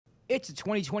It's a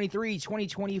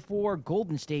 2023-2024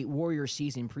 Golden State Warriors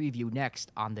season preview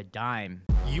next on The Dime.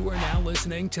 You are now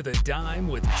listening to The Dime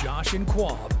with Josh and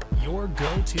Quab, your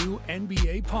go-to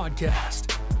NBA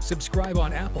podcast. Subscribe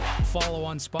on Apple, follow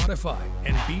on Spotify,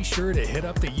 and be sure to hit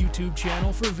up the YouTube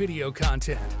channel for video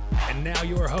content. And now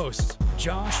your hosts,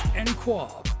 Josh and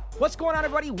Quab. What's going on,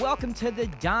 everybody? Welcome to The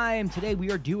Dime. Today we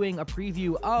are doing a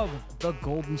preview of the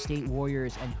Golden State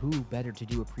Warriors, and who better to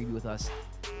do a preview with us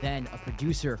than a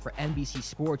producer for NBC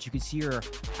Sports. You can see her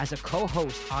as a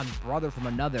co-host on Brother from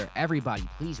Another. Everybody,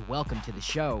 please welcome to the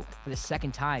show for the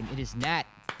second time. It is Nat.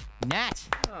 Nat.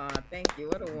 Oh, thank you.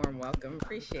 What a warm welcome.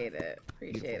 Appreciate it.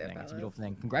 Appreciate it, It's a beautiful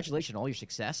thing. Congratulations on all your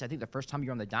success. I think the first time you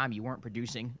were on The Dime, you weren't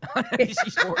producing on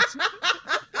NBC Sports.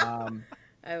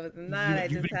 I was not. I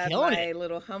just had my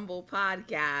little humble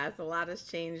podcast. A lot has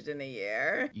changed in a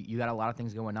year. You got a lot of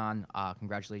things going on.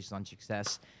 Congratulations on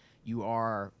success. You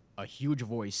are a huge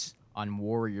voice on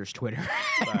Warriors Twitter.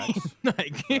 Who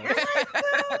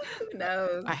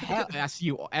knows? I see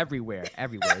you everywhere.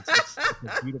 It's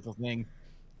a beautiful thing.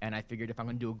 And I figured if I'm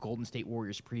going to do a Golden State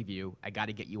Warriors preview, I got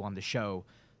to get you on the show.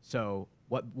 So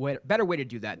what better way to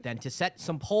do that than to set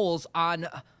some polls on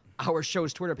our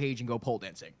show's Twitter page and go pole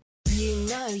dancing? You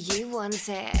know you want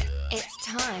it. It's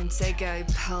time to go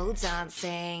pole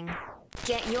dancing.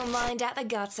 Get your mind out the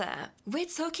gutter. We're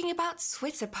talking about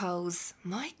Twitter polls.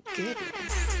 My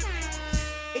goodness.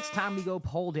 It's time to go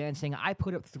pole dancing. I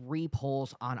put up 3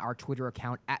 polls on our Twitter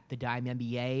account at The Dime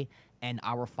NBA, and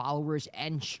our followers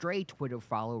and stray Twitter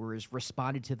followers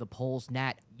responded to the polls.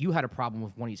 Nat, you had a problem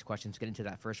with one of these questions. Get into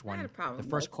that first one. I had a problem. The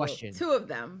first question. 2 of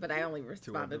them, but I only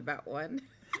responded about 1.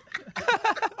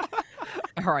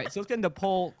 All right, so let's get into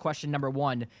poll question number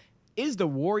 1. Is the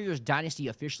Warriors dynasty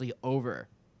officially over?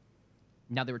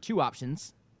 Now, there were 2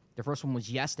 options. The first one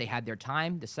was yes, they had their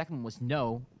time. The second one was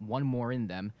no, one more in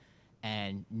them.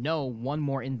 And no, one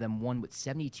more in them won with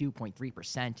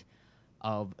 72.3%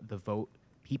 of the vote.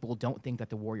 People don't think that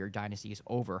the Warrior dynasty is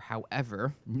over.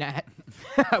 However, Nat,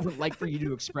 I would like for you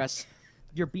to express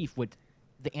your beef with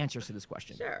the answers to this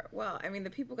question. Sure. Well, I mean, the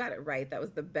people got it right. That was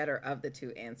the better of the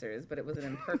 2 answers, but it was an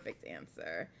imperfect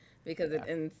answer because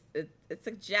it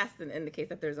suggests and indicates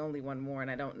that there's only one more,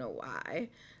 and I don't know why.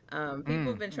 People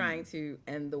have been trying to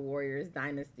end the Warriors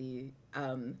dynasty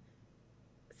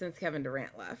since Kevin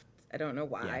Durant left. I don't know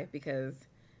why, because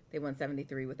they won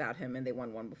 73 without him, and they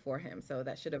won 1 before him. So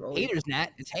that should have always haters, Nat.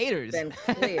 It's haters. Been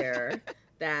clear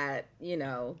that,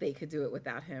 they could do it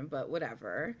without him, but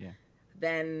whatever. Yeah.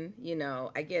 Then,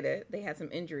 I get it. They had some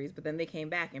injuries, but then they came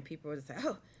back, and people were just like,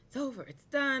 oh, it's over. It's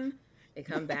done. They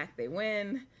come back, they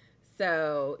win.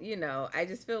 So, I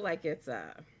just feel like it's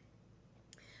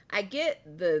I get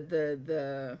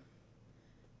the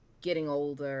getting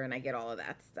older, and I get all of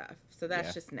that stuff. So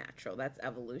that's just natural. That's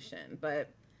evolution.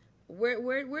 But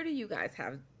where do you guys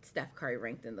have Steph Curry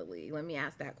ranked in the league? Let me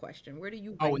ask that question. Where do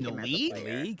you rank in the him league? As a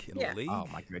player? In the league? Oh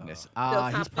my goodness.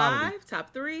 Top he's 5,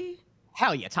 top 3?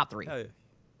 Hell yeah, top 3. Hell yeah.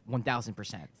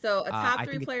 1,000%. So a top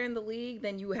 3 player in the league,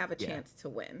 then you have a chance to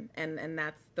win. And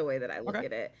that's the way that I look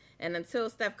at it. And until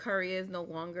Steph Curry is no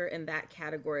longer in that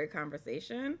category of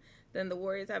conversation, then the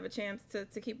Warriors have a chance to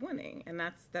keep winning. And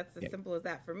that's as simple as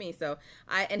that for me. So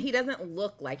and he doesn't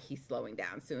look like he's slowing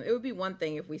down soon. It would be one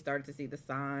thing if we started to see the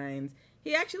signs.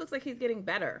 He actually looks like he's getting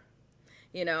better,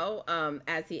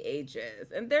 as he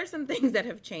ages. And there's some things that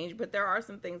have changed, but there are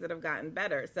some things that have gotten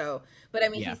better. So, but I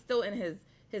mean, he's still in his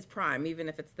prime, even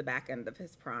if it's the back end of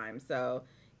his prime. So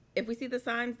if we see the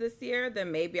signs this year,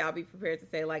 then maybe I'll be prepared to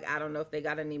say, I don't know if they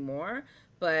got any more.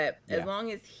 But as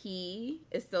long as he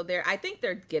is still there, I think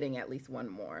they're getting at least 1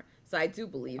 more. So I do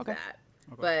believe that.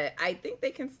 Okay. But I think they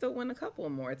can still win a couple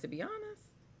more, to be honest.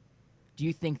 Do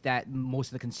you think that most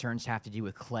of the concerns have to do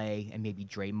with Klay and maybe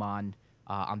Draymond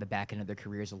on the back end of their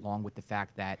careers, along with the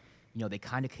fact that, they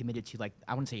kind of committed to,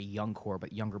 I wouldn't say a young core,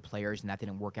 but younger players, and that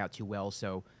didn't work out too well.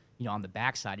 So, on the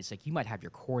backside, it's like you might have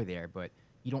your core there, but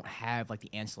you don't have, the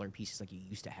ancillary pieces like you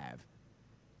used to have.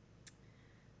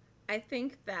 I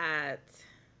think that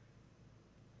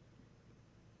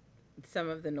some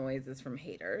of the noise is from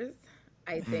haters.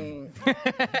 I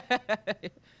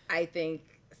think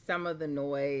some of the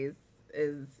noise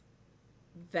is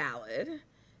valid,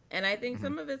 and I think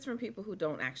some of it's from people who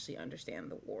don't actually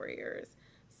understand the Warriors.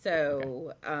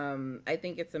 So I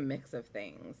think it's a mix of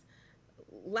things.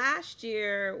 Last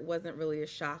year wasn't really a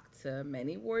shock to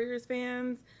many Warriors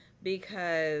fans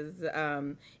because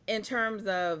in terms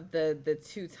of the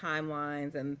 2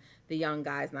 timelines and the young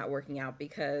guys not working out,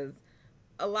 because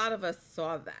a lot of us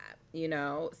saw that,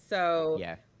 so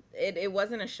it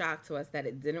wasn't a shock to us that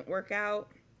it didn't work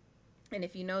out. And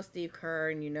if Steve Kerr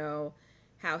and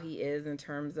how he is in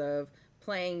terms of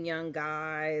playing young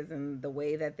guys and the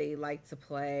way that they like to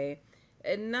play.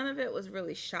 And none of it was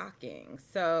really shocking.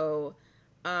 So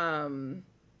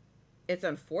it's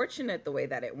unfortunate the way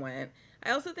that it went.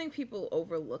 I also think people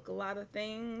overlook a lot of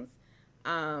things.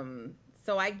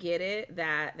 So I get it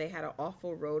that they had an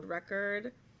awful road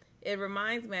record. It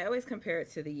reminds me, I always compare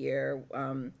it to the year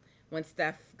when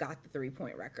Steph got the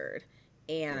 3-point record.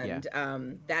 And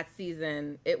that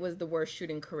season, it was the worst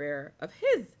shooting career of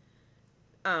his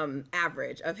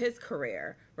average of his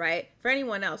career, right? For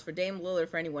anyone else, for Dame Lillard,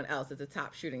 for anyone else, it's a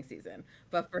top shooting season.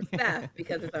 But for Steph,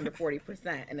 because it's under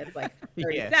 40% and it's like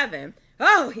 37,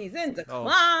 he's in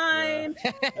decline.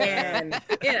 And,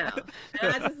 you know,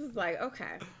 and I just was like,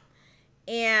 okay.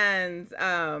 And,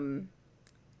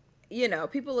 you know,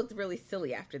 people looked really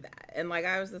silly after that. And like,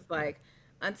 I was just like,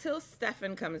 until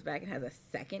Stephen comes back and has a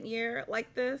second year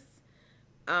like this,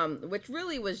 which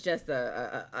really was just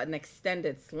an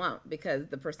extended slump because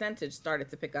the percentage started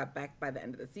to pick up back by the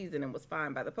end of the season and was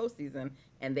fine by the postseason,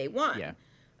 and they won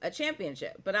a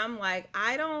championship. But I'm like,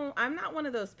 I'm not one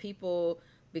of those people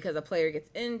because a player gets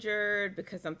injured,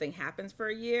 because something happens for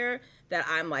a year, that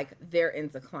I'm like, they're in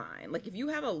decline. Like, if you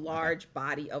have a large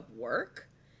body of work,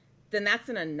 then that's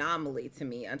an anomaly to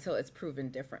me until it's proven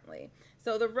differently.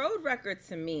 So the road record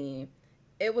to me,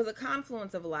 it was a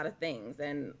confluence of a lot of things.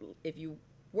 And if you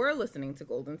were listening to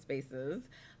Golden Spaces,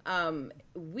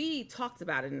 we talked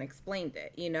about it and explained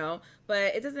it, you know,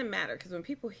 but it doesn't matter because when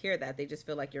people hear that, they just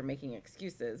feel like you're making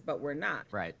excuses, but we're not.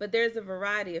 Right. But there's a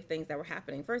variety of things that were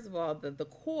happening. First of all, the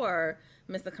core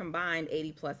missed a combined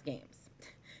 80 plus games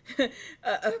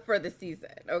for the season.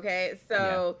 Okay.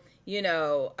 So, you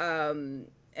know,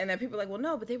 and then people are like, well,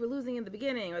 no, but they were losing in the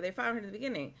beginning, or they fired in the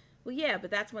beginning. Well, yeah, but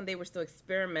that's when they were still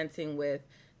experimenting with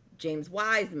James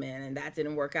Wiseman, and that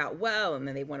didn't work out well, and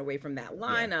then they went away from that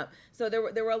lineup. So there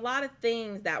were a lot of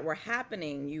things that were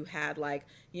happening. You had, like,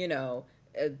 you know,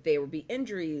 there would be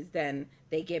injuries, then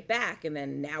they get back, and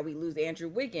then now we lose Andrew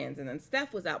Wiggins, and then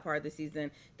Steph was out part of the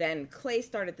season. Then Klay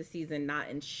started the season not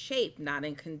in shape, not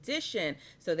in condition,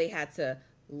 so they had to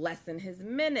lessen his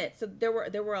minutes. So there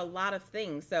were a lot of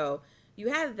things. So you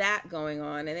had that going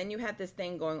on, and then you had this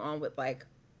thing going on with, like,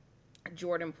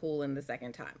 Jordan Poole in the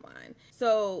second timeline.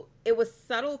 So it was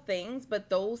subtle things,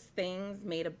 but those things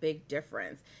made a big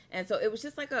difference. And so it was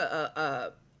just like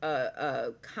a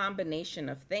combination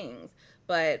of things.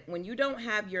 But when you don't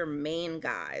have your main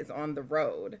guys on the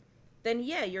road, then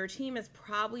yeah, your team is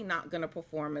probably not going to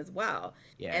perform as well.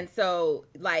 Yeah. And so,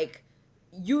 like,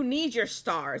 you need your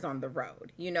stars on the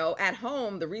road. You know, at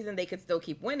home, the reason they could still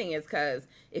keep winning is because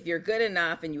if you're good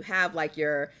enough and you have, like,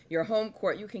 your home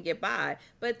court, you can get by.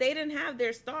 But they didn't have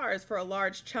their stars for a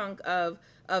large chunk of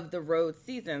the road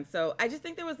season. So I just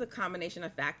think there was a combination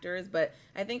of factors, but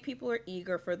I think people are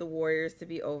eager for the Warriors to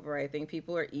be over. I think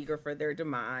people are eager for their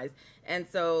demise. And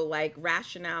so, like,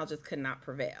 rationale just could not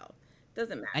prevail.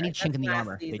 Doesn't matter. Any chink in the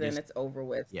armor. Season, it's over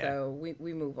with. Yeah. So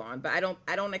we move on. But I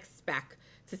don't expect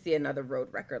to see another road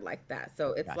record like that.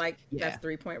 So it's like that's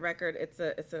 3-point record. It's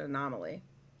an anomaly.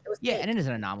 And it is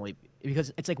an anomaly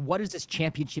because it's like, what does this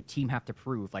championship team have to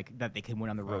prove, like, that they can win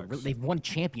on the road? They've won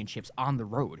championships on the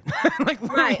road. Like,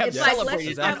 right. It's like, let's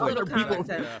just have a little common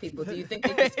sense, people. Do you think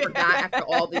they just forgot after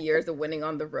all the years of winning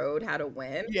on the road how to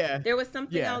win? Yeah. There was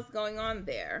something else going on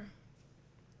there.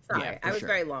 Sorry, I was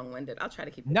very long-winded. I'll try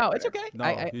to keep it No, it's okay. No,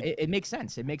 it makes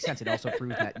sense. It makes sense. It also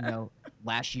proves that, you know,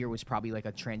 last year was probably like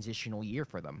a transitional year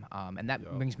for them. And that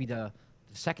brings me to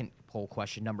the second poll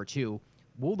question, number 2.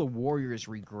 Will the Warriors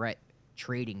regret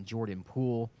trading Jordan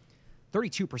Poole?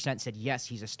 32% said yes,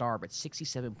 he's a star, but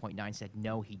 67.9% said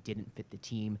no, he didn't fit the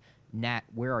team. Nat,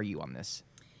 where are you on this?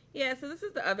 Yeah, so this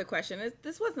is the other question.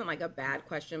 This wasn't like a bad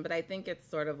question, but I think it's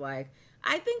sort of like,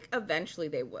 I think eventually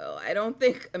they will. I don't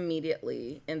think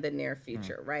immediately in the near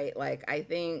future, right? Like, I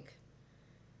think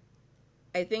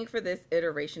for this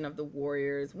iteration of the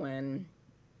Warriors, when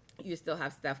you still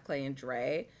have Steph, Klay, and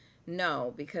Dre,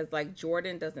 no, because, like,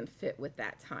 Jordan doesn't fit with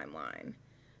that timeline.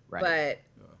 Right.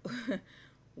 But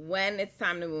when it's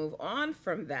time to move on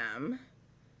from them,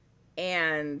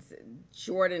 and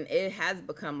Jordan, it has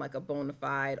become like a bona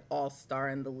fide all-star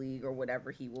in the league or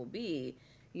whatever he will be,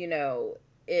 you know,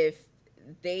 if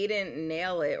they didn't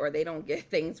nail it or they don't get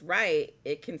things right,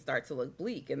 it can start to look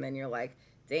bleak. And then you're like,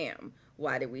 damn,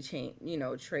 why did we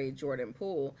trade Jordan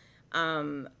Poole?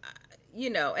 You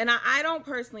know, and I don't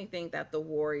personally think that the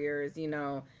Warriors, you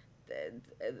know,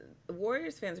 the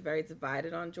Warriors fans are very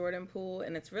divided on Jordan Poole.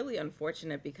 And it's really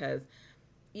unfortunate because,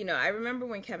 you know, I remember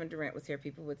when Kevin Durant was here,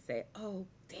 people would say, oh,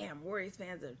 damn, Warriors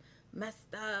fans are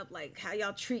messed up. Like, how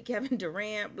y'all treat Kevin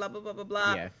Durant, blah, blah, blah, blah,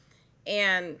 blah. Yeah.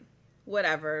 And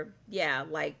whatever. Yeah,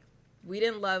 like we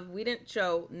didn't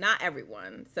show, not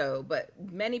everyone, but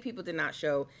many people did not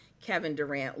show Kevin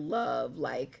Durant love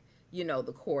like,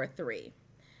 the core three.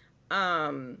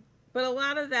 But a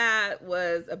lot of that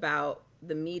was about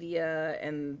the media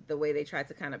and the way they tried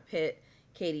to kind of pit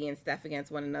Katie and Steph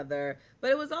against one another.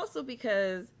 But it was also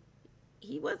because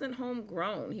he wasn't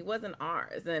homegrown. He wasn't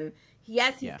ours. And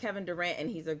yes, he's Kevin Durant and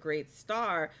he's a great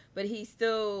star, but he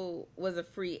still was a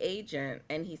free agent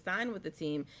and he signed with the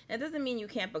team. It doesn't mean you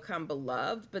can't become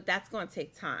beloved, but that's going to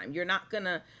take time. You're not going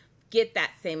to get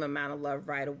that same amount of love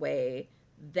right away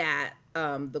that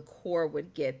the core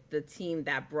would get, the team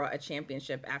that brought a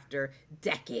championship after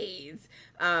decades.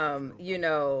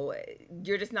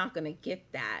 You're just not going to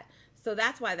get that. So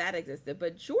that's why that existed.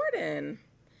 But Jordan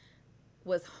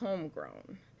was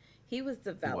homegrown. He was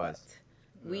developed.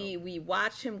 We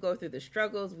watched him go through the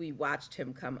struggles. We watched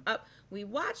him come up. We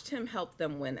watched him help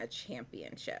them win a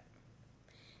championship.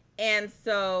 And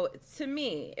so to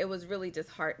me, it was really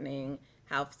disheartening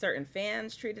how certain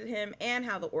fans treated him and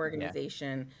how the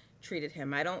organization treated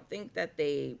him. I don't think that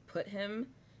they put him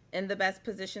in the best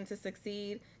position to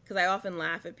succeed, because I often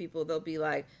laugh at people. They'll be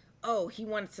like, oh, he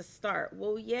wanted to start.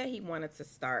 Well, yeah, he wanted to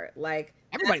start. Like,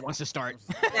 everybody wants to start.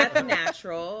 That's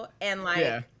natural. And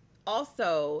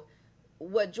also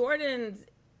what Jordan's,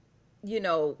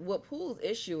 what Poole's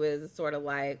issue is sort of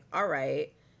like, all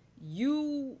right,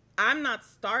 I'm not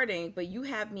starting, but you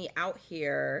have me out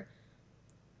here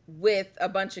with a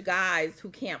bunch of guys who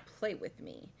can't play with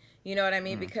me. You know what I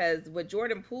mean? Because what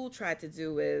Jordan Poole tried to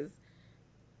do is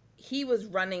he was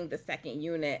running the second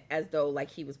unit as though like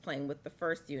he was playing with the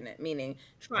first unit, meaning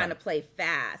trying to play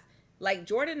fast. Like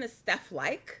Jordan is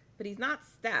Steph-like, but he's not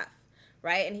Steph,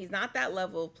 right? And he's not that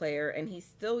level of player, and he's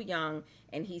still young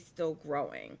and he's still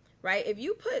growing, right? If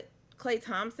you put Klay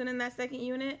Thompson in that second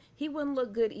unit, he wouldn't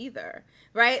look good either,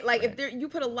 right? Like if you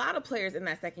put a lot of players in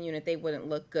that second unit, they wouldn't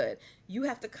look good. You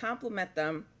have to complement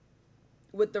them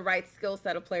with the right skill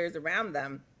set of players around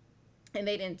them, and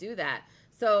they didn't do that.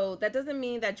 So that doesn't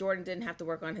mean that Jordan didn't have to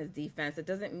work on his defense. It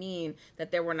doesn't mean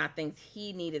that there were not things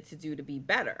he needed to do to be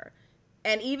better.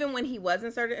 And even when he was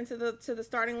inserted into the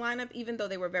starting lineup, even though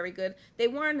they were very good, they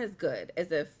weren't as good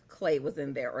as if Klay was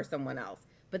in there or someone else.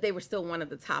 But they were still one of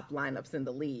the top lineups in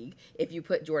the league if you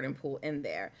put Jordan Poole in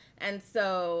there. And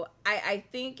so I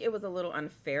think it was a little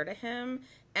unfair to him.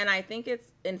 And I think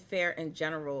it's unfair in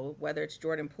general, whether it's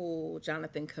Jordan Poole,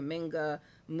 Jonathan Kuminga,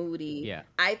 Moody. Yeah.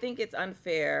 I think it's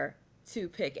unfair to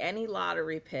pick any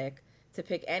lottery pick, to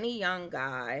pick any young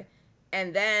guy,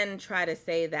 and then try to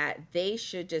say that they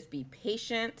should just be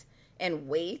patient and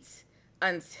wait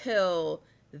until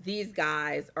these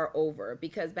guys are over,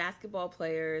 because basketball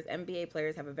players, NBA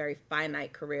players have a very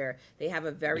finite career. They have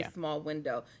a very small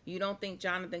window. You don't think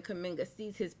Jonathan Kuminga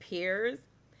sees his peers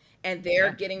and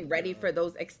they're getting ready for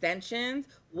those extensions?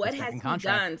 What has he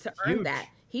done to earn that?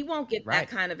 He won't get that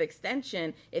kind of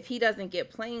extension if he doesn't get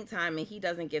playing time and he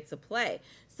doesn't get to play.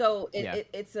 So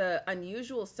it's an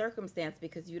unusual circumstance,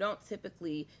 because you don't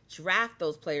typically draft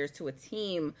those players to a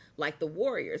team like the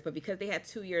Warriors. But because they had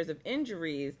 2 years of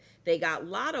injuries, they got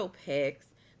lotto picks,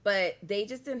 but they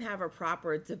just didn't have a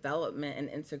proper development and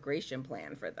integration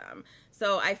plan for them.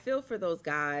 So I feel for those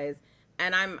guys,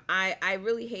 and I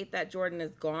really hate that Jordan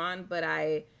is gone, but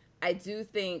I do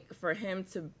think for him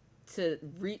to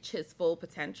reach his full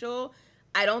potential,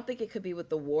 I don't think it could be with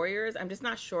the Warriors. I'm just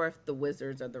not sure if the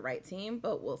Wizards are the right team,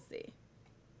 but we'll see.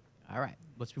 All right,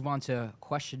 let's move on to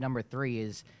question number 3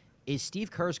 is Steve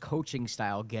Kerr's coaching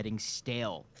style getting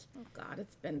stale? Oh, God,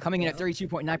 it's been coming in at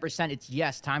 32.9%. It's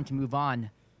yes, time to move on.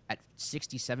 At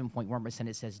 67.1%,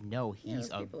 it says no, he's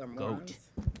a goat.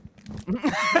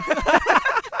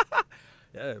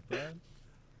 Yeah, man.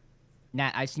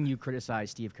 Nat, I've seen you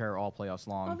criticize Steve Kerr all playoffs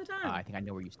long. All the time. I think I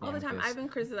know where you stand. All the time. With this. I've been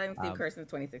criticizing Steve Kerr since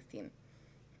 2016.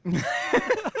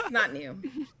 It's not new.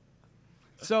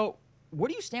 So, where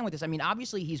do you stand with this? I mean,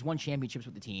 obviously, he's won championships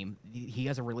with the team. He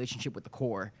has a relationship with the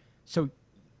core. So,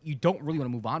 you don't really want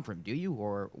to move on from him, do you?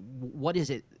 Or what is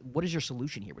it? What is your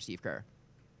solution here with Steve Kerr?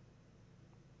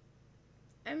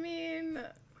 I mean...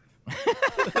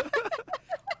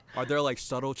 Are there like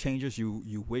subtle changes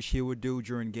you wish he would do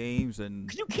during games,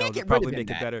 and you can't get probably rid of him,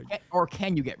 make it better? Or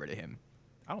can you get rid of him?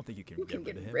 I don't think you can get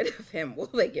rid of him. Rid of him. Will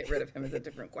they get rid of him is a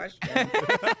different question.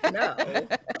 No.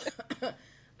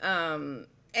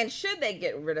 And should they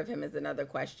get rid of him is another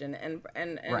question. And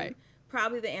right.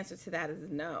 Probably the answer to that is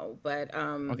no. But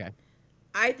okay.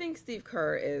 I think Steve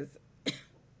Kerr is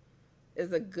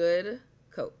a good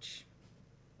coach.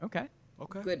 Okay.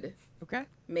 Good. Okay.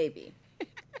 Maybe.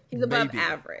 He's above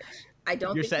average. I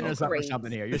don't You're think setting he's us up great. for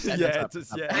something here. You're setting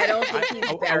us up. I don't think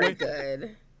he's very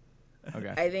good.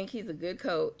 Okay. I think he's a good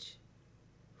coach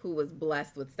who was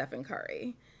blessed with Stephen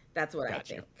Curry. That's what I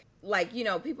think. Like, you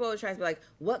know, people always try to be like,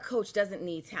 what coach doesn't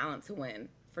need talent to win?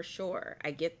 For sure.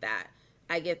 I get that.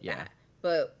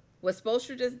 But what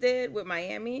Spoelstra just did with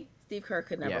Miami, Steve Kerr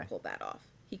could never pull that off.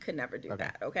 He could never do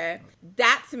that, okay?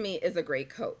 That, to me, is a great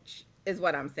coach, is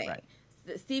what I'm saying.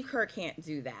 Right. Steve Kerr can't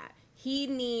do that. He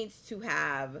needs to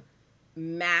have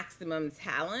maximum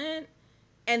talent.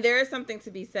 And there is something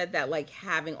to be said that, like,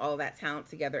 having all that talent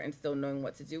together and still knowing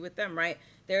what to do with them, right?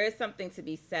 There is something to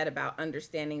be said about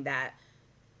understanding that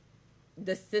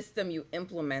the system you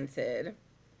implemented,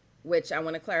 which I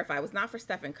want to clarify, was not for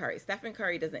Stephen Curry. Stephen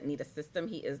Curry doesn't need a system.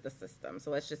 He is the system.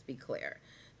 So let's just be clear.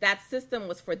 That system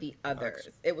was for the others.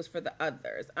 It was for the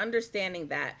others. Understanding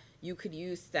that you could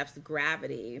use Steph's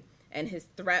gravity and his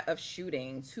threat of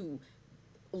shooting to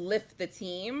lift the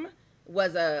team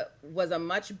was a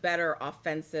much better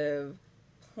offensive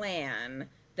plan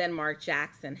than Mark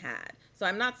Jackson had. So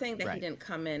I'm not saying that he didn't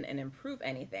come in and improve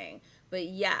anything, but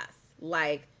yes,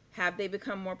 like, have they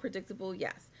become more predictable?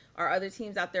 Yes. Are other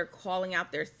teams out there calling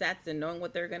out their sets and knowing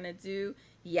what they're going to do?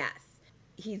 Yes.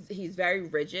 He's very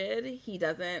rigid. He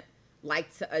doesn't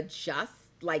like to adjust,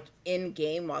 like, in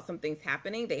game while something's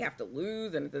happening. They have to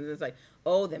lose, and it's like,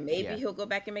 oh, then maybe he'll go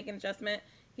back and make an adjustment.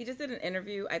 He just did an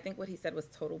interview. I think what he said was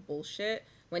total bullshit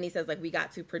when he says, like, we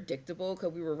got too predictable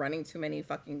because we were running too many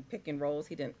fucking pick and rolls.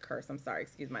 He didn't curse. I'm sorry.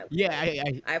 Excuse my language.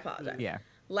 Yeah, I apologize. Yeah.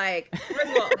 Like, first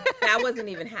of all, that wasn't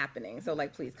even happening. So,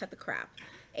 like, please cut the crap.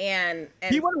 And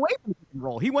he went away from the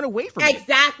role. He went away from it.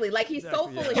 Exactly. Like, he's so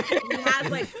full of shit.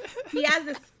 He has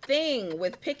this thing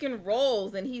with pick and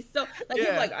rolls, and he's so he's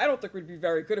like, I don't think we'd be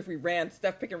very good if we ran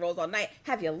Steph pick and rolls all night.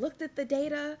 Have you looked at the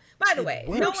data? By the way,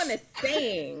 no one is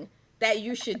saying that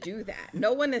you should do that.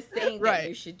 No one is saying that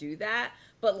you should do that.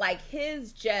 But, like,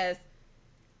 his just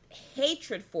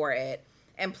hatred for it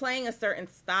and playing a certain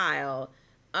style,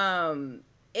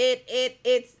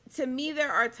 it's to me,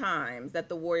 there are times that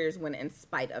the Warriors win in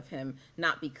spite of him,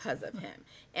 not because of him.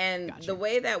 And the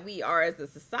way that we are as a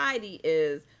society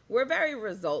is we're very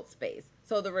results based.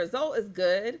 So the result is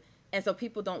good, and so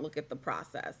people don't look at the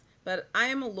process. But I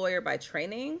am a lawyer by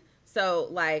training, so,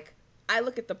 like, I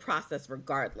look at the process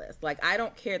regardless. Like, I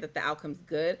don't care that the outcome's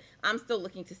good. I'm still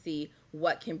looking to see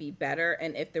what can be better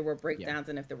and if there were breakdowns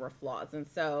and if there were flaws. And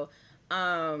so,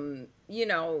 you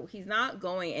know, he's not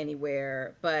going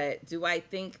anywhere, but do I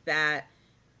think that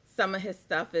some of his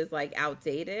stuff is, like,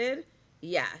 outdated?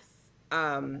 Yes.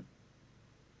 I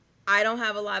don't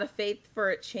have a lot of faith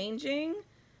for it changing,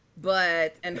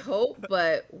 and hope,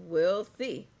 but we'll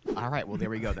see. All right, well, there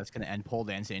we go. That's going to end pole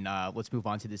dancing. Let's move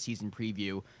on to the season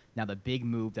preview. Now, the big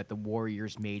move that the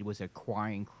Warriors made was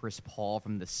acquiring Chris Paul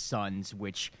from the Suns,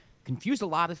 which confused a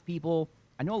lot of people.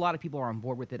 I know a lot of people are on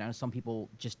board with it. I know some people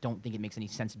just don't think it makes any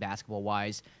sense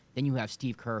basketball-wise. Then you have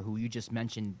Steve Kerr, who you just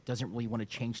mentioned doesn't really want to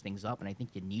change things up, and I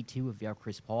think you need to if you have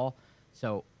Chris Paul.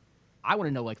 So I want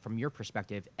to know, like, from your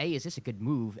perspective, A, is this a good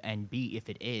move? And B, if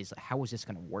it is, how is this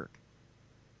going to work?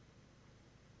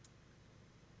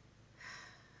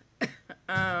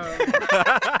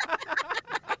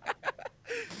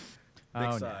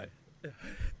 Big sigh.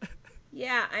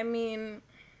 Yeah, I mean,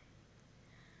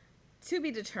 to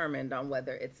be determined on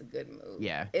whether it's a good move.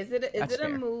 Yeah. Is it a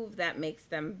move that makes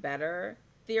them better?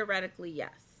 Theoretically,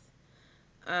 yes.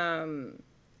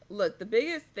 Look, the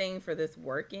biggest thing for this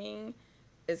working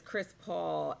is Chris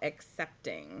Paul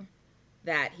accepting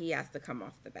that he has to come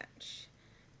off the bench.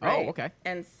 Right? Oh, okay.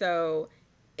 And so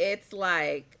it's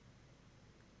like,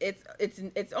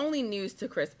 it's only news to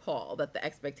Chris Paul that the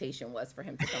expectation was for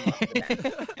him to come off the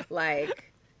bench.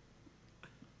 Like,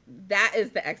 that is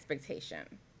the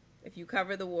expectation. If you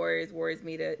cover the Warriors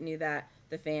knew that,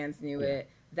 the fans knew it.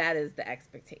 That is the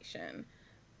expectation.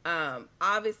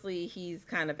 Obviously, he's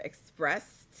kind of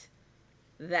expressed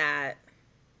that.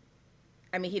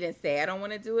 I mean, he didn't say I don't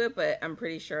want to do it, but I'm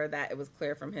pretty sure that it was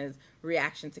clear from his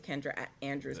reaction to Kendra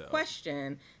Andrews'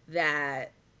 question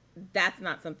that that's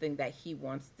not something that he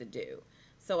wants to do.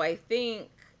 So I think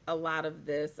a lot of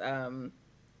this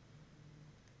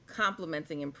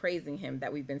complimenting and praising him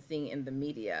that we've been seeing in the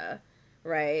media,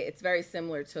 right? It's very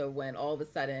similar to when all of a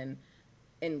sudden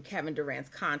in Kevin Durant's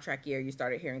contract year, you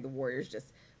started hearing the Warriors just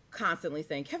constantly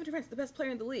saying, Kevin Durant's the best player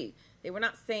in the league. They were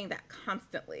not saying that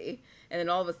constantly. And then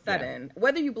all of a sudden,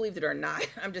 whether you believed it or not,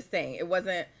 I'm just saying,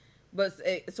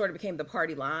 it sort of became the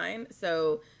party line.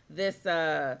 So this,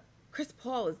 Chris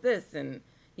Paul is this, and,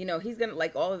 you know, he's going to,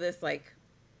 like, all of this, like,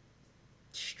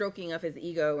 stroking of his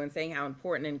ego and saying how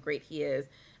important and great he is.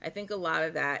 I think a lot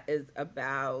of that is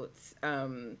about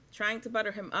trying to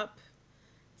butter him up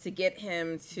to get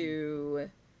him to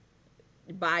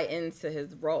buy into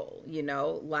his role, you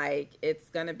know, like it's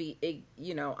going to be,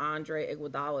 you know, Andre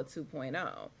Iguodala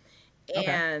 2.0. Okay.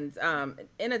 And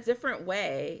in a different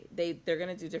way, they're going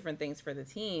to do different things for the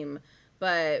team.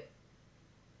 But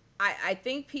I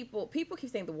think people keep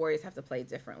saying the Warriors have to play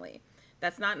differently.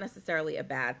 That's not necessarily a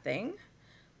bad thing.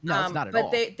 No, it's not at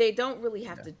all. But they don't really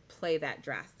have to play that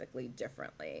drastically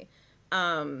differently.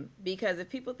 Because if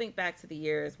people think back to the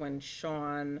years when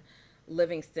Sean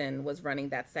Livingston was running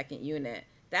that second unit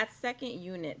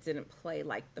didn't play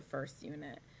like the first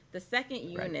unit. The second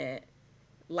unit,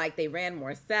 like, they ran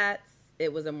more sets.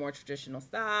 It was a more traditional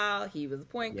style. He was a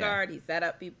point guard. He set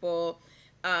up people.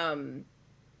 I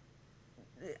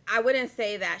wouldn't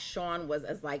say that Sean was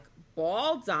as, like,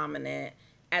 ball dominant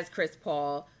as Chris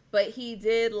Paul, but he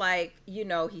did, like, you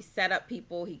know, he set up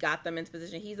people. He got them into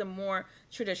position. He's a more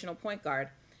traditional point guard.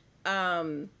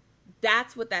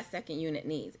 That's what that second unit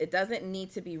needs. It doesn't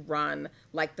need to be run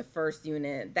like the first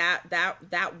unit.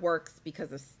 That works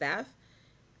because of Steph.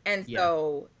 And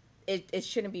so it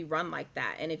shouldn't be run like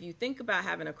that. And if you think about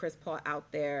having a Chris Paul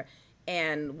out there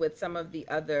and with some of the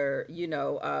other, you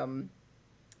know,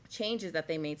 changes that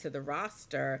they made to the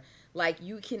roster, like,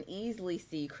 you can easily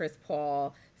see Chris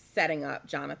Paul setting up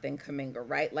Jonathan Kuminga,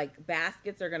 right? Like,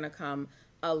 baskets are going to come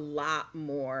a lot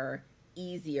more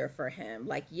easier for him.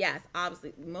 Like, yes,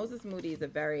 obviously Moses Moody is a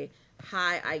very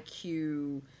high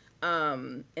IQ,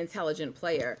 intelligent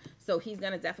player, so he's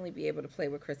going to definitely be able to play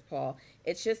with Chris Paul.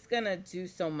 It's just going to do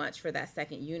so much for that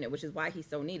second unit, which is why he's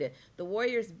so needed. The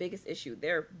Warriors'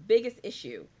 their biggest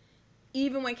issue,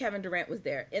 even when Kevin Durant was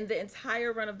there, in the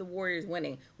entire run of the Warriors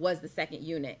winning, was the second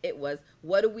unit. It was,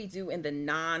 what do we do in the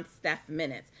non-Steph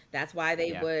minutes? That's why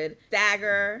they would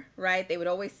stagger, right? They would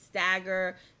always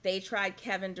stagger. They tried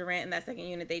Kevin Durant in that second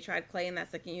unit. They tried Klay in that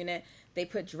second unit. They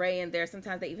put Dre in there.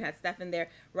 Sometimes they even had Steph in there,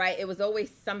 right? It was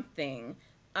always something.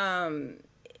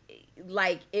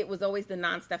 Like, it was always the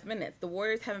non-Steph minutes. The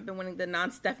Warriors haven't been winning the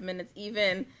non-Steph minutes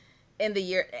even in the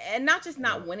year, and not just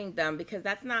not winning them, because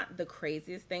that's not the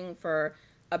craziest thing for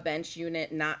a bench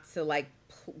unit not to, like,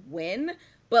 win,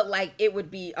 but, like, it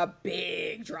would be a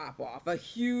big drop off, a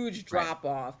huge drop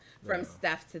off from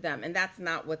Steph to them, and that's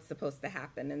not what's supposed to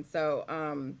happen. And so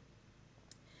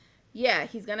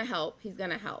he's gonna help,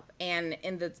 and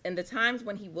in the times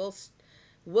when he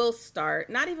will start,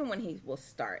 not even when he will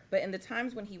start, but in the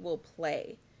times when he will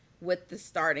play with the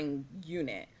starting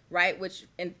unit, right? Which,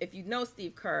 and if you know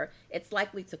Steve Kerr, it's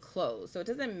likely to close. So it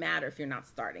doesn't matter if you're not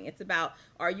starting. It's about,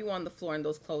 are you on the floor in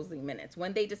those closing minutes?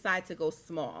 When they decide to go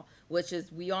small, which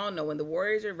is, we all know, when the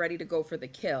Warriors are ready to go for the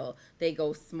kill, they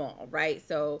go small, right?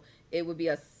 So it would be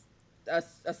a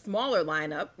smaller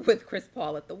lineup with Chris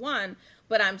Paul at the 1.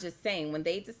 But I'm just saying, when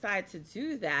they decide to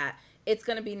do that, it's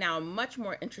going to be now a much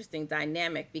more interesting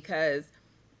dynamic, because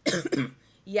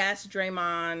yes,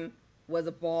 Draymond was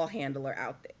a ball handler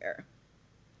out there,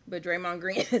 but Draymond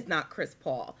Green is not Chris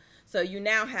Paul. So you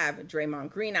now have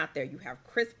Draymond Green out there, you have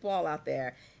Chris Paul out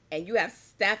there, and you have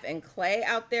Steph and Klay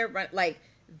out there. Like,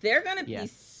 they're going to be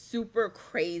super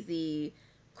crazy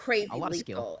a lot lethal. of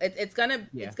skill. It's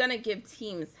gonna give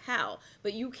teams hell.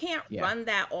 But you can't run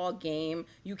that all game.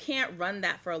 You can't run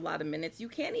that for a lot of minutes. You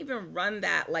can't even run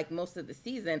that like most of the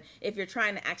season if you're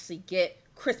trying to actually get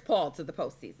Chris Paul to the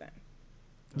postseason.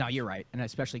 No, you're right. And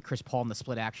especially Chris Paul in the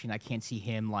split action, I can't see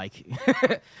him, like,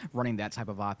 running that type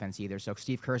of offense either. So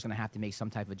Steve Kerr is going to have to make some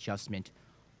type of adjustment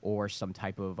or some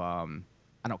type of,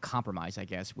 compromise, I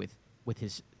guess, with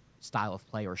his style of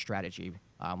play or strategy.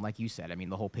 Like you said, I mean,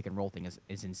 the whole pick and roll thing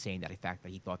is insane. That the fact that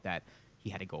he thought that he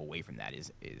had to go away from that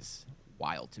is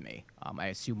wild to me. I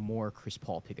assume more Chris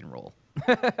Paul pick and roll.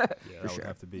 That would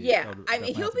have to be. Yeah, I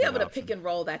mean, he'll be able to pick and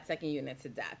roll that second unit to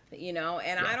death, you know?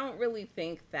 And I don't really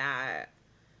think that...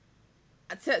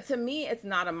 To me, it's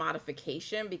not a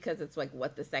modification, because it's like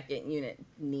what the second unit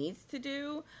needs to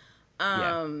do.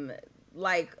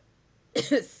 Like,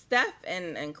 Steph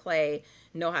and Klay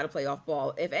know how to play off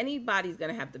ball. If anybody's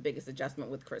going to have the biggest adjustment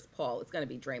with Chris Paul, it's going to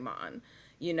be Draymond,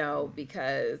 you know,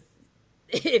 because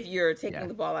if you're taking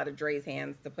the ball out of Dre's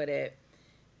hands to put it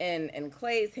in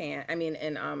Klay's hand, I mean,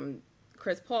 in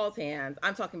Chris Paul's hands,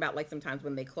 I'm talking about, like, sometimes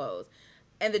when they close.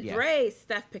 And the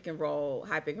Dre-Steph pick and roll,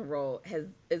 high pick and roll,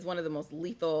 is one of the most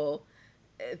lethal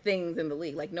things in the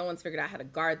league. Like, no one's figured out how to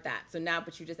guard that. So now,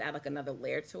 but you just add, like, another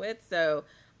layer to it. So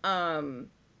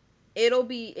it'll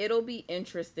be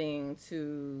interesting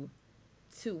to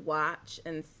watch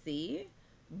and see.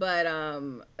 But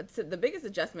the biggest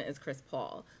adjustment is Chris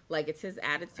Paul. Like, it's his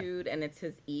attitude and it's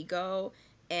his ego,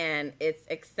 and it's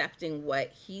accepting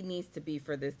what he needs to be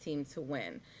for this team to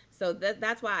win. So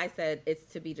that's why I said it's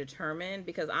to be determined,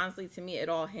 because honestly, to me, it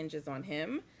all hinges on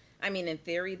him. I mean, in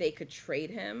theory, they could trade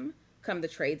him come the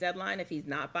trade deadline if he's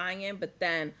not buying in, but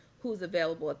then who's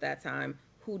available at that time?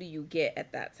 Who do you get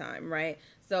at that time, right?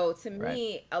 So to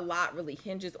me, a lot really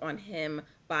hinges on him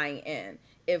buying in.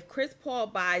 If Chris Paul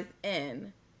buys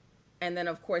in, and then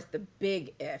of course the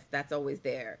big if that's always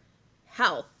there,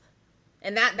 health.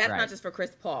 And that's not just for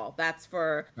Chris Paul. That's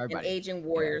for everybody. An aging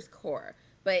Warriors core.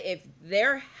 But if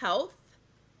their health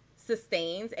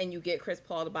sustains and you get Chris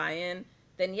Paul to buy in,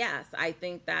 then yes, I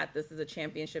think that this is a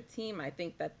championship team. I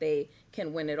think that they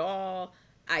can win it all.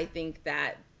 I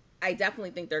definitely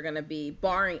think they're going to be,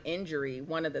 barring injury,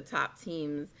 one of the top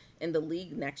teams in the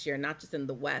league next year, not just in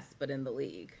the West, but in the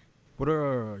league. What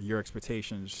are your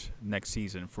expectations next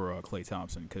season for Klay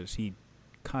Thompson? Because he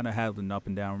kind of had an up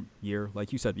and down year.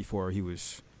 Like you said before, he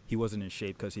wasn't in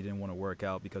shape because he didn't want to work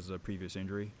out because of a previous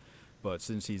injury. But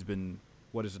since he's been,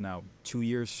 2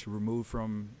 years removed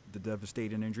from the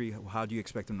devastating injury, how do you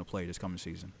expect him to play this coming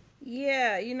season?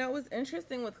 Yeah, it was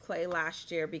interesting with Klay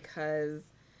last year because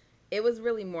it was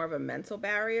really more of a mental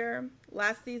barrier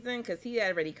last season because he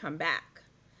had already come back.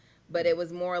 But it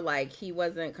was more like he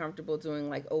wasn't comfortable doing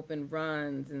like open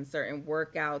runs and certain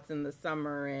workouts in the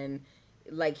summer, and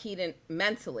like he didn't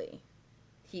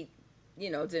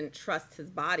didn't trust his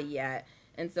body yet.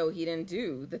 And so he didn't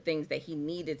do the things that he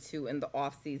needed to in the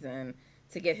off season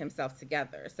to get himself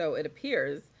together. So it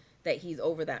appears that he's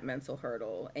over that mental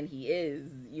hurdle and he is,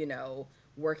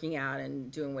 working out and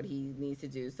doing what he needs to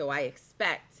do. So I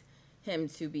expect him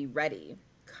to be ready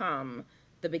come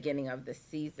the beginning of the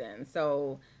season.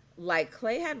 So like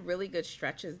Klay had really good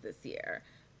stretches this year.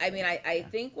 I mean, I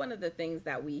think one of the things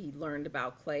that we learned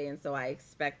about Klay, and so I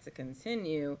expect to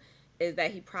continue, is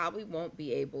that he probably won't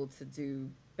be able to do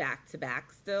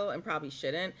back-to-back still, and probably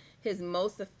shouldn't. His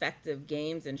most effective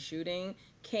games in shooting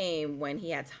came when he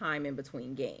had time in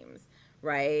between games,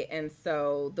 right? And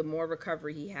so the more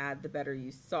recovery he had, the better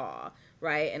you saw,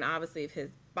 right? And obviously if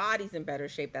his body's in better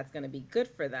shape, that's going to be good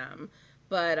for them.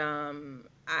 But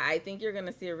I think you're going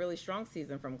to see a really strong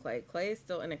season from Klay. Klay is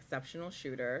still an exceptional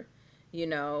shooter,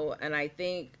 and I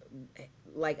think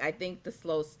the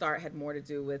slow start had more to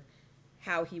do with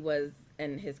how he was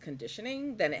and his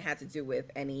conditioning than it had to do with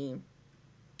any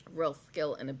real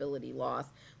skill and ability loss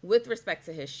with respect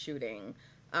to his shooting.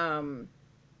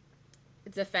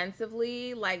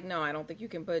 Defensively, no, I don't think you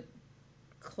can put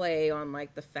Klay on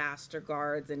the faster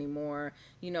guards anymore,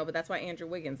 but that's why Andrew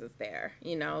Wiggins is there,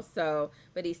 so,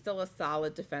 but he's still a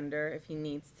solid defender if he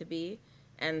needs to be.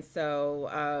 And so,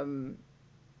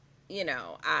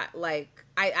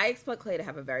 I expect Klay to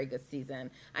have a very good season.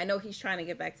 I know he's trying to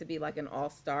get back to be an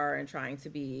all-star and trying to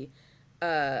be,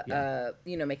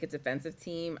 make a defensive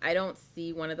team. I don't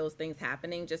see one of those things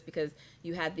happening just because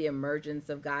you had the emergence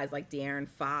of guys like De'Aaron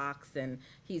Fox, and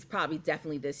he's probably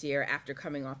definitely this year, after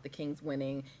coming off the Kings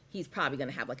winning, he's probably going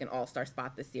to have an all-star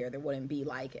spot this year. There wouldn't be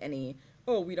any,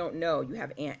 we don't know. You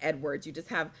have Ant Edwards. There's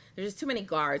just too many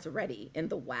guards already in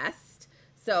the West.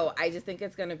 So I just think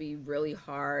it's going to be really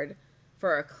hard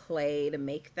for a Klay to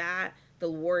make that. The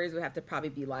Warriors would have to probably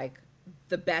be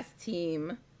the best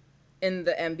team in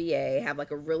the NBA, have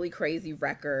a really crazy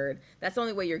record. That's the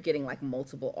only way you're getting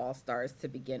multiple all-stars to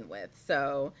begin with.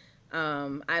 So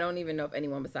I don't even know if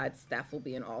anyone besides Steph will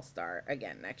be an all-star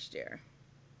again next year.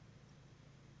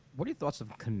 What are your thoughts of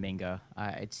Kuminga?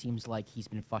 It seems like he's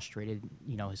been frustrated,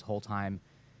 his whole time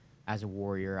as a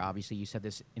Warrior. Obviously, you said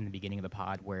this in the beginning of the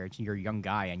pod where you're a young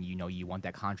guy and you want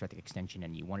that contract extension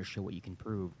and you want to show what you can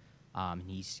prove.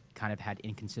 He's kind of had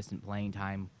inconsistent playing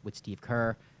time with Steve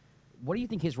Kerr. What do you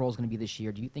think his role is going to be this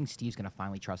year? Do you think Steve's going to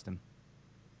finally trust him?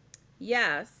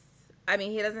 Yes. I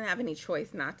mean, he doesn't have any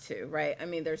choice not to, right? I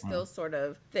mean, they're still sort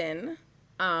of thin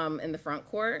in the front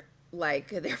court,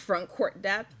 their front court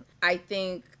depth. I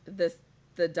think the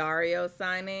Dario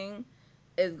signing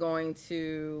is going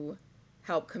to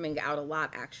help Kuminga out a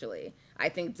lot, actually. I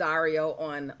think Dario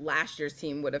on last year's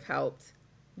team would have helped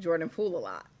Jordan Poole a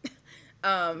lot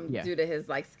due to his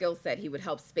skill set. He would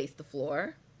help space the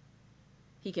floor.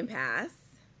 He can pass.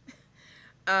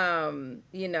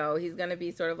 He's going to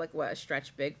be sort of a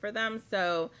stretch big for them.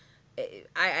 So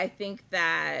I think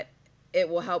that it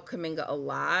will help Kuminga a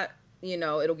lot.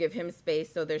 It'll give him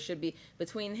space. So there should be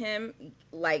between him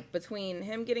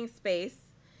getting space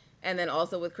and then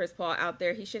also with Chris Paul out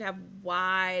there, he should have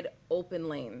wide open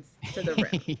lanes to the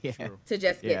rim to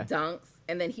just get dunks.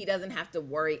 And then he doesn't have to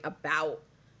worry about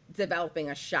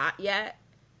developing a shot yet.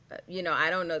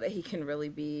 I don't know that he can really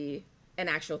be an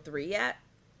actual three yet,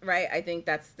 right? I think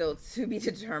that's still to be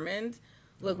determined.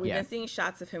 Look, we've been seeing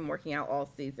shots of him working out all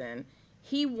season.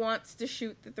 He wants to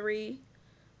shoot the three.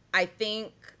 I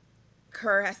think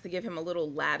Kerr has to give him a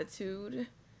little latitude,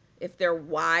 if they're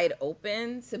wide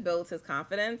open to build his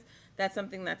confidence, that's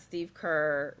something that Steve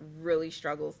Kerr really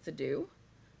struggles to do.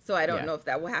 So I don't know if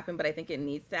that will happen, but I think it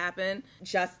needs to happen.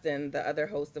 Justin, the other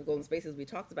host of Golden Spaces, we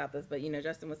talked about this, but,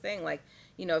 Justin was saying, like,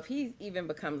 if he even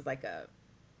becomes like a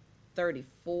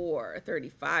 34,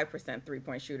 35%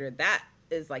 three-point shooter, that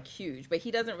is like huge. But he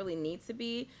doesn't really need to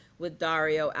be with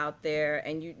Dario out there,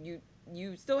 and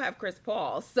you still have Chris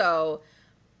Paul. So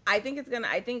I think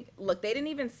look, they didn't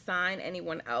even sign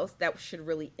anyone else that should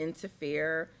really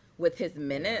interfere with his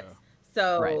minutes. Yeah.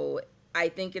 So I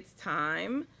think it's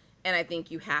time. And I think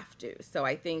you have to. So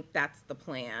I think that's the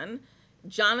plan.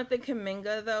 Jonathan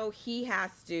Kuminga, though, he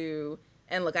has to,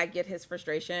 and look, I get his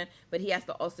frustration, but he has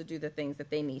to also do the things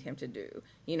that they need him to do.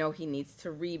 He needs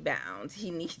to rebound. He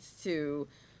needs to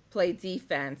play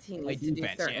defense. He needs to do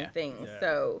certain things. Yeah.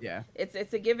 So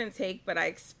it's a give and take, but I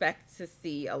expect to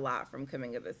see a lot from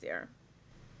Kuminga this year.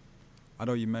 I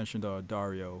know you mentioned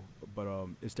Dario, but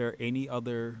is there any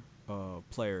other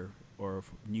player or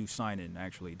new signing,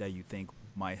 actually, that you think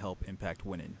might help impact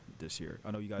winning this year?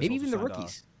 I know you guys maybe also even the signed,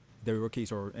 rookies. The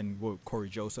rookies, and Corey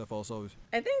Joseph also.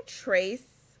 I think Trace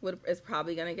is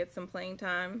probably going to get some playing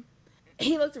time.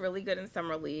 He looked really good in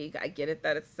Summer League. I get it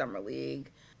that it's Summer League.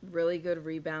 Really good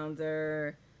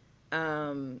rebounder.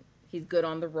 He's good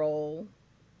on the roll.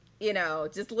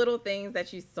 Just little things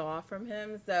that you saw from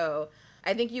him. So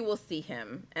I think you will see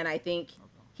him, and I think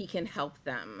he can help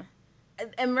them.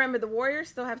 And remember, the Warriors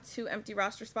still have 2 empty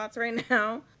roster spots right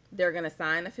now. They're going to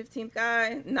sign a 15th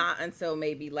guy, not until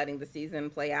maybe letting the season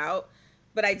play out.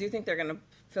 But I do think they're going to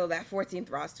fill that 14th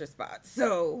roster spot.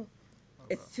 So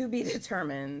it's to be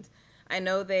determined. I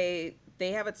know they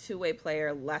have a 2-way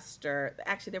player, Lester.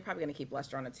 Actually, they're probably going to keep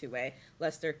Lester on a 2-way.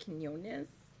 Lester Quinones.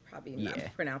 Probably not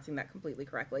pronouncing that completely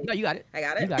correctly. No, you got it. I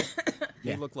got it. You got it.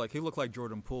 He looked like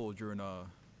Jordan Poole during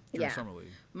Summer League.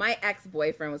 My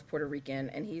ex-boyfriend was Puerto Rican,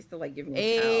 and he used to like give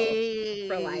me hell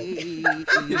for like.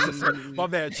 My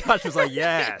man Josh was like,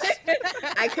 yes.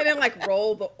 I couldn't like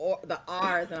roll the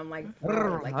R's, and I'm like,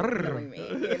 bro, like you're killing me,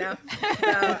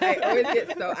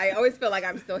 So I always feel like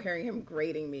I'm still hearing him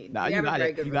grading me. Nah, you got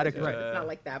it. You got it correct. It's not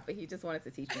like that, but he just wanted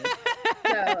to teach me.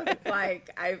 So it's like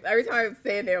every time I'm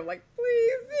saying there, I'm like,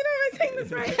 please, am I saying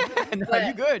this right? No,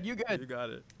 you good. You got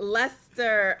it.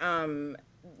 Lester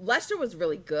was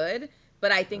really good,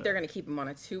 but I think they're going to keep him on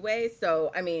a 2-way.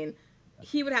 So, I mean,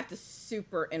 he would have to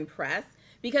super impress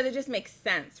because it just makes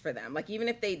sense for them. Like, even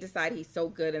if they decide he's so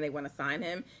good and they want to sign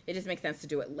him, it just makes sense to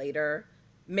do it later.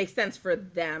 Makes sense for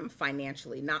them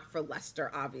financially, not for Lester,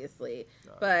 obviously.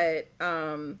 But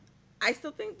I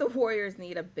still think the Warriors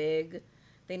need a big.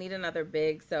 They need another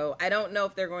big. So, I don't know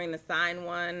if they're going to sign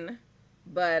one,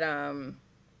 but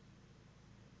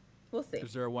we'll see.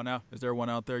 Is there one out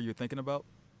there you're thinking about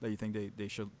that you think they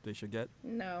should get?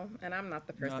 No, and I'm not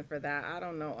the person for that. I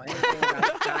don't know anything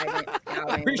about scouting.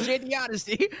 I appreciate the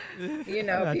honesty.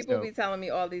 People be telling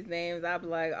me all these names. I'll be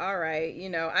like, all right,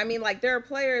 I mean, like there are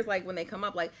players like when they come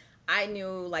up, like I knew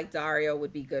like Dario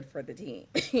would be good for the team,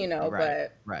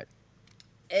 but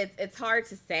it's hard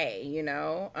to say,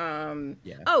 Oh,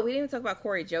 we didn't even talk about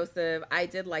Corey Joseph. I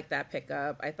did like that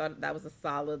pickup. I thought that was a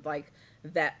solid like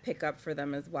vet pickup for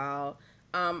them as well.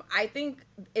 I think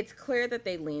it's clear that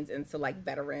they leaned into like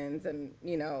veterans and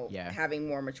having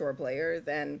more mature players,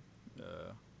 and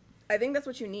I think that's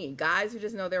what you need, guys who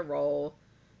just know their role.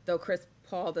 Though Chris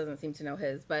Paul doesn't seem to know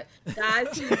his, but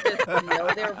guys who just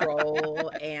know their role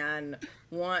and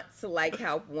want to like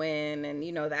help win and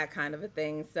that kind of a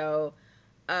thing. So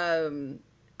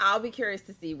I'll be curious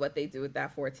to see what they do with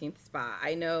that 14th spot.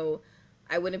 I know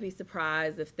I wouldn't be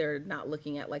surprised if they're not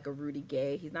looking at like a Rudy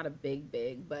Gay. He's not a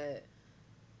big, but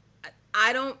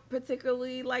I don't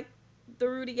particularly like the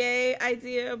Rudy Gay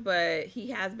idea, but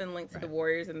he has been linked to the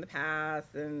Warriors in the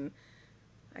past, and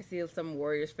I see some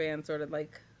Warriors fans sort of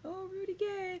like, oh, Rudy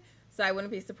Gay. So I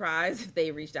wouldn't be surprised if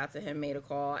they reached out to him, made a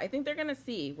call. I think they're going to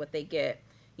see what they get,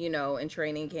 in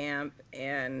training camp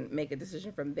and make a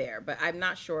decision from there. But I'm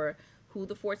not sure who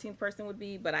the 14th person would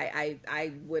be, but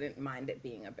I wouldn't mind it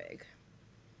being a big.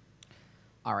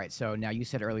 All right, so now you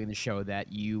said earlier in the show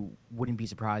that you wouldn't be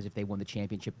surprised if they won the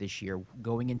championship this year.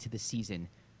 Going into the season,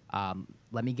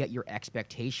 let me get your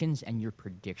expectations and your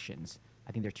predictions.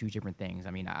 I think they're 2 different things.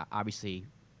 I mean, obviously,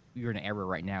 you're in an era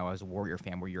right now as a Warrior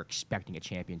fan where you're expecting a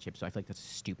championship, so I feel like that's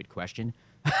a stupid question.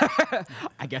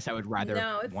 I guess I would rather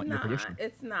want your prediction.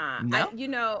 It's not.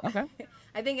 No? Okay.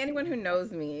 I think anyone who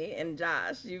knows me, and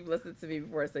Josh, you've listened to me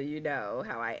before, so you know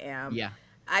how I am. Yeah.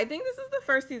 I think this is the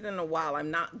first season in a while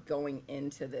I'm not going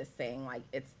into this saying, like,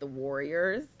 it's the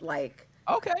Warriors. Like,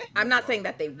 okay. I'm not saying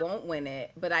that they won't win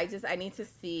it, but I need to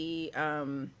see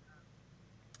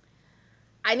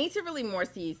I need to really more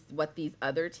see what these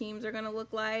other teams are going to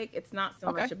look like. It's not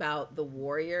so much about the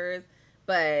Warriors,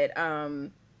 but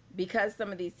because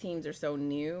some of these teams are so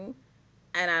new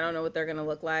and I don't know what they're going to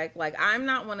look like. Like, I'm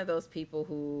not one of those people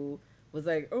who was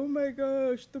like, oh my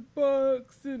gosh, the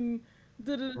Bucks and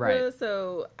da-da-da. Right.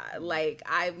 So, like,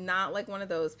 I'm not like one of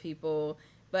those people.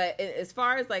 But as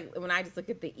far as like when I just look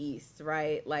at the East,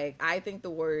 right? Like, I think the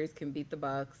Warriors can beat the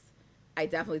Bucks. I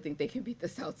definitely think they can beat the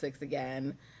Celtics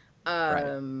again.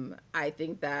 I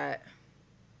think that,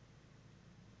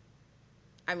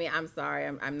 I mean, I'm sorry,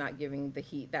 I'm not giving the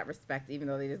Heat that respect, even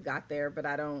though they just got there, but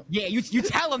I don't. Yeah, you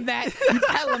tell them that. You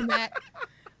tell them that.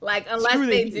 Like, unless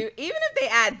they do, even if they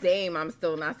add Dame, I'm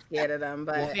still not scared of them.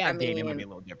 But well, I mean, Dame, it would be a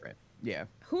little different. Yeah.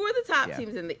 Who are the top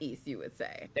teams in the East, you would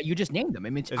say? That you just named them. I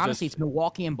mean, honestly, it's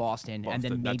Milwaukee and Boston, and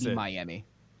then maybe Miami.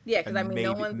 Yeah, because I mean,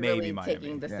 no one's really Miami.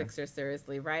 taking the Sixers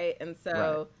seriously, right? And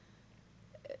so.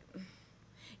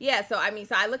 Yeah, so I mean,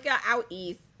 so I look at out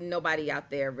East, nobody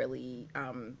out there really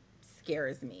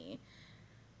scares me.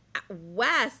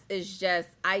 West is just,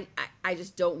 I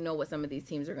just don't know what some of these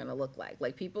teams are going to look like.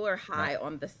 Like, people are high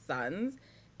on the Suns,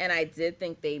 and I did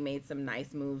think they made some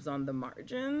nice moves on the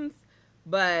margins,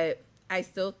 but I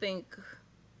still think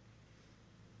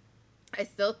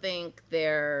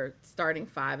their starting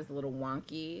five is a little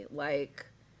wonky. Like,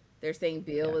 they're saying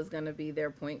Beal is going to be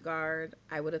their point guard.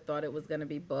 I would have thought it was going to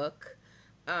be Book.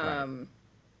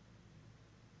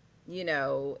 You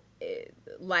know,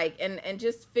 and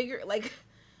just figure, like,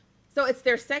 so it's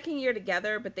their second year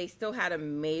together, but they still had a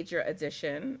major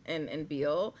addition in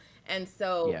Beal. And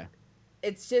so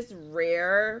it's just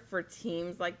rare for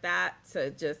teams like that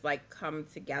to just, like, come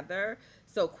together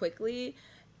so quickly.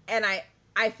 And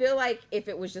I feel like if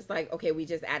it was just like, okay, we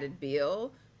just added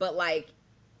Beal, but, like,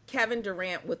 Kevin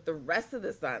Durant with the rest of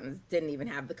the Suns didn't even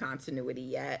have the continuity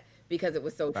yet because it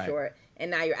was so short. And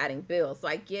now you're adding Beal. So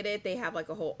I get it. They have like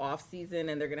a whole off season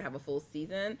and they're going to have a full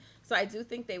season. So I do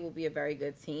think they will be a very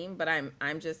good team, but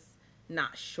I'm just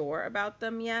not sure about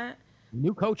them yet.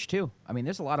 New coach too. I mean,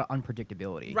 there's a lot of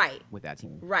unpredictability with that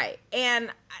team. Right. And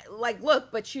like,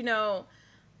 look, but you know,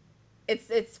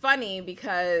 it's funny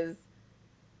because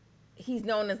he's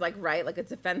known as like a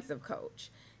defensive coach.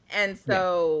 And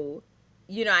so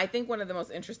you know, I think one of the most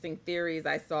interesting theories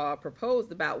I saw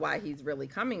proposed about why he's really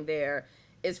coming there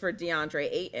is for DeAndre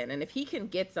Ayton. And if he can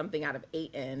get something out of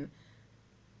Ayton,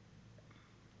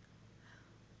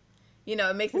 you know,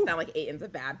 it makes it sound like Ayton's a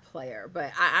bad player,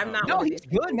 but I'm not. No, he's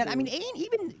good, man. I mean, Ayton,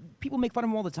 even people make fun of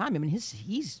him all the time. I mean,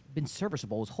 he's been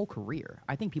serviceable his whole career.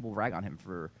 I think people rag on him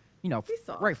for, you know,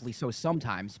 rightfully so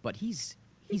sometimes, but he's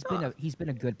been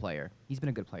a good player. He's been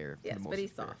a good player. Yes, but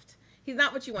he's soft. He's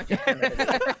not what you want your center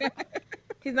to be.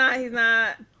 He's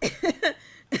not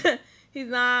he's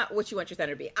not what you want your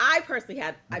center to be. I personally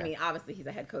had, I mean, obviously he's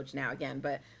a head coach now again,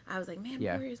 but I was like, man,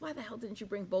 Warriors, why the hell didn't you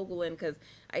bring Vogel in? Because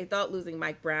I thought losing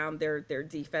Mike Brown, their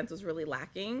defense was really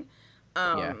lacking.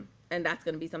 And that's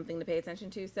going to be something to pay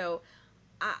attention to. So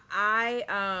I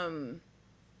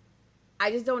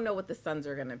just don't know what the Suns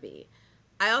are going to be.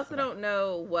 I also don't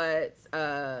know what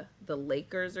the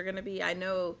Lakers are going to be. I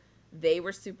know they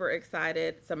were super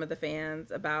excited, some of the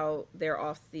fans, about their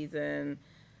offseason.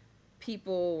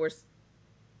 People were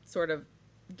sort of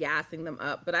gassing them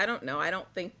up, but I don't know. I don't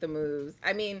think the moves,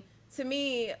 I mean, to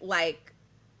me, like,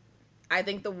 I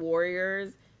think the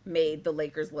Warriors made the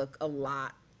Lakers look a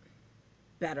lot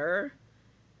better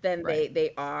than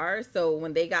they are. So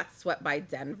when they got swept by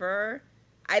Denver,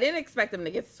 I didn't expect them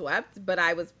to get swept, but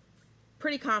I was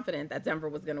pretty confident that Denver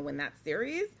was going to win that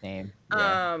series. Same.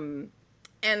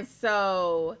 And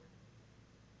so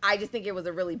I just think it was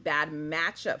a really bad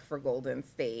matchup for Golden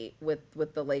State with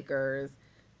the Lakers.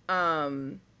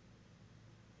 But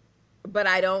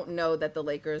I don't know that the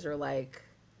Lakers are like,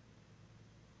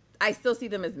 I still see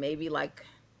them as maybe like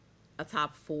a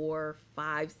top 4-5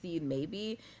 seed,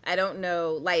 maybe. I don't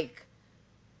know. Like,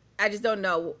 I just don't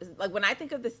know. Like, when I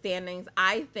think of the standings,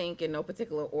 I think in no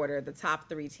particular order, the top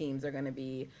 3 teams are going to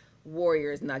be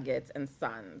Warriors, Nuggets, and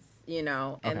Suns, you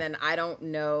know? Okay. And then I don't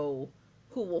know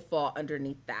who will fall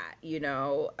underneath that, you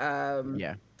know?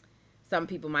 Some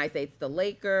people might say it's the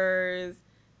Lakers.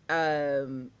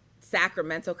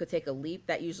 Sacramento could take a leap.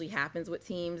 That usually happens with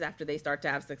teams after they start to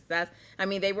have success. I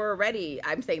mean, they were already,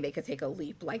 I'm saying they could take a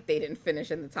leap, like they didn't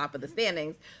finish in the top of the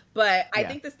standings. But I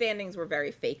think the standings were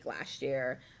very fake last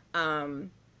year.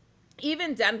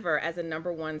 Even Denver as a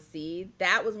number 1 seed,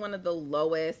 that was one of the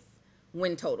lowest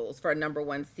win totals for a number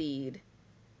 1 seed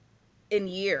in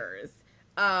years.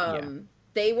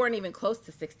 They weren't even close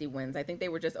to 60 wins. I think they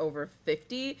were just over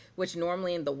 50, which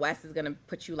normally in the West is going to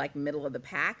put you like middle of the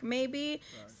pack maybe.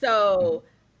 Right. So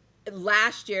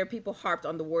last year people harped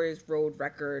on the Warriors road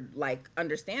record, like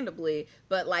understandably,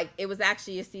 but like it was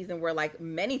actually a season where like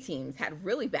many teams had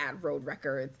really bad road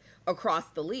records across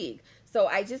the league. So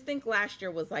I just think last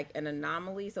year was like an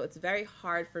anomaly. So it's very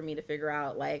hard for me to figure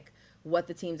out like what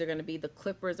the teams are going to be. The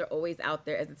Clippers are always out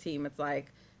there as a team. It's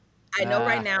like, I know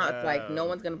right now it's like no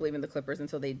one's going to believe in the Clippers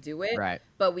until they do it. Right.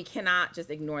 But we cannot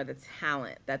just ignore the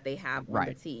talent that they have on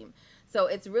the team. So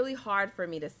it's really hard for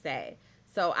me to say.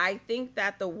 So I think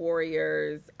that the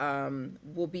Warriors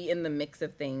will be in the mix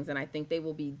of things, and I think they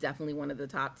will be definitely one of the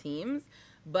top teams.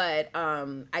 But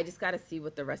I just got to see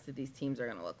what the rest of these teams are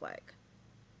going to look like.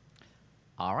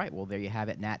 All right. Well, there you have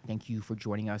it, Nat. Thank you for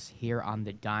joining us here on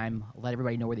The Dime. Let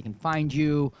everybody know where they can find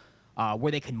you,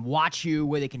 where they can watch you,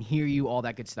 where they can hear you, all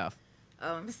that good stuff.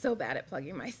 Oh, I'm so bad at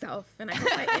plugging myself. And I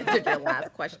hope I answered your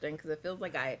last question because it feels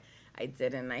like I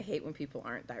didn't. I hate when people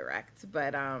aren't direct.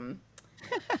 But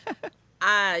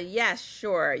yes,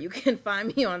 sure. You can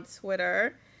find me on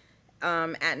Twitter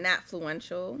at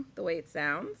Natfluential, the way it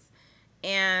sounds.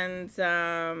 And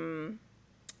Josh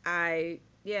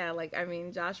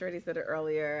already said it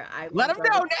earlier. Let him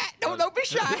know, Nat. Don't be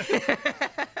shy.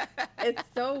 It's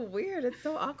so weird. It's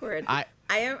so awkward. I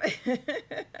am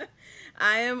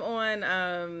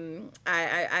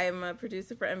a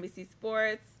producer for NBC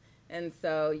Sports. And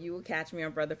so you will catch me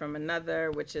on Brother from Another,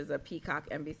 which is a Peacock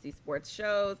NBC Sports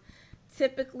shows.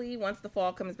 Typically, once the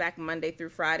fall comes back, Monday through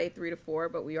Friday, 3 to 4,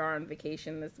 but we are on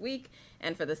vacation this week.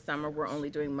 And for the summer, we're only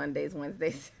doing Mondays,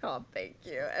 Wednesdays, oh, thank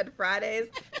you, and Fridays.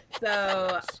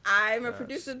 So I'm a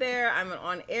producer there. I'm an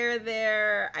on-air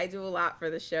there. I do a lot for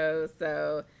the show.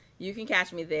 So you can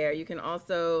catch me there. You can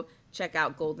also check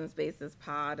out Golden Spaces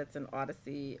Pod. It's an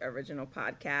Odyssey original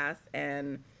podcast.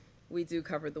 And we do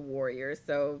cover the Warriors.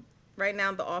 So right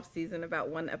now, the off season, about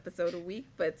 1 episode a week,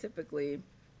 but typically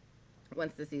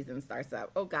once the season starts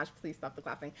up, oh gosh, please stop the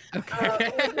clapping. Okay. Once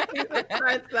the season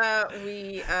starts up,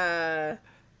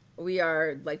 we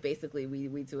are like basically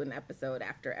we do an episode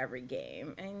after every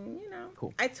game, and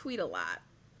cool. I tweet a lot.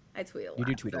 You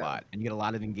do tweet a lot, and you get a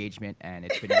lot of engagement, and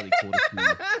it's been really cool to see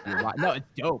your rise. No, it's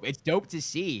dope. It's dope to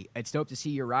see. It's dope to see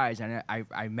your rise, and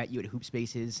I met you at Hoop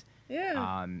Spaces.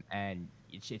 Yeah. And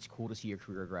it's cool to see your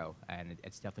career grow, and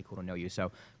it's definitely cool to know you.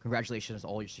 So congratulations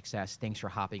on all your success. Thanks for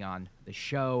hopping on the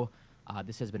show.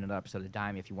 This has been another episode of The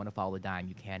Dime. If you want to follow The Dime,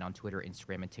 you can on Twitter,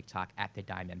 Instagram, and TikTok at The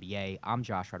Dime NBA. I'm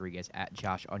Josh Rodriguez at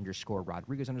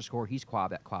Josh_Rodriguez_. He's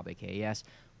Quab at Quab AKAS.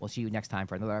 We'll see you next time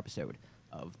for another episode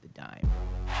of The Dime.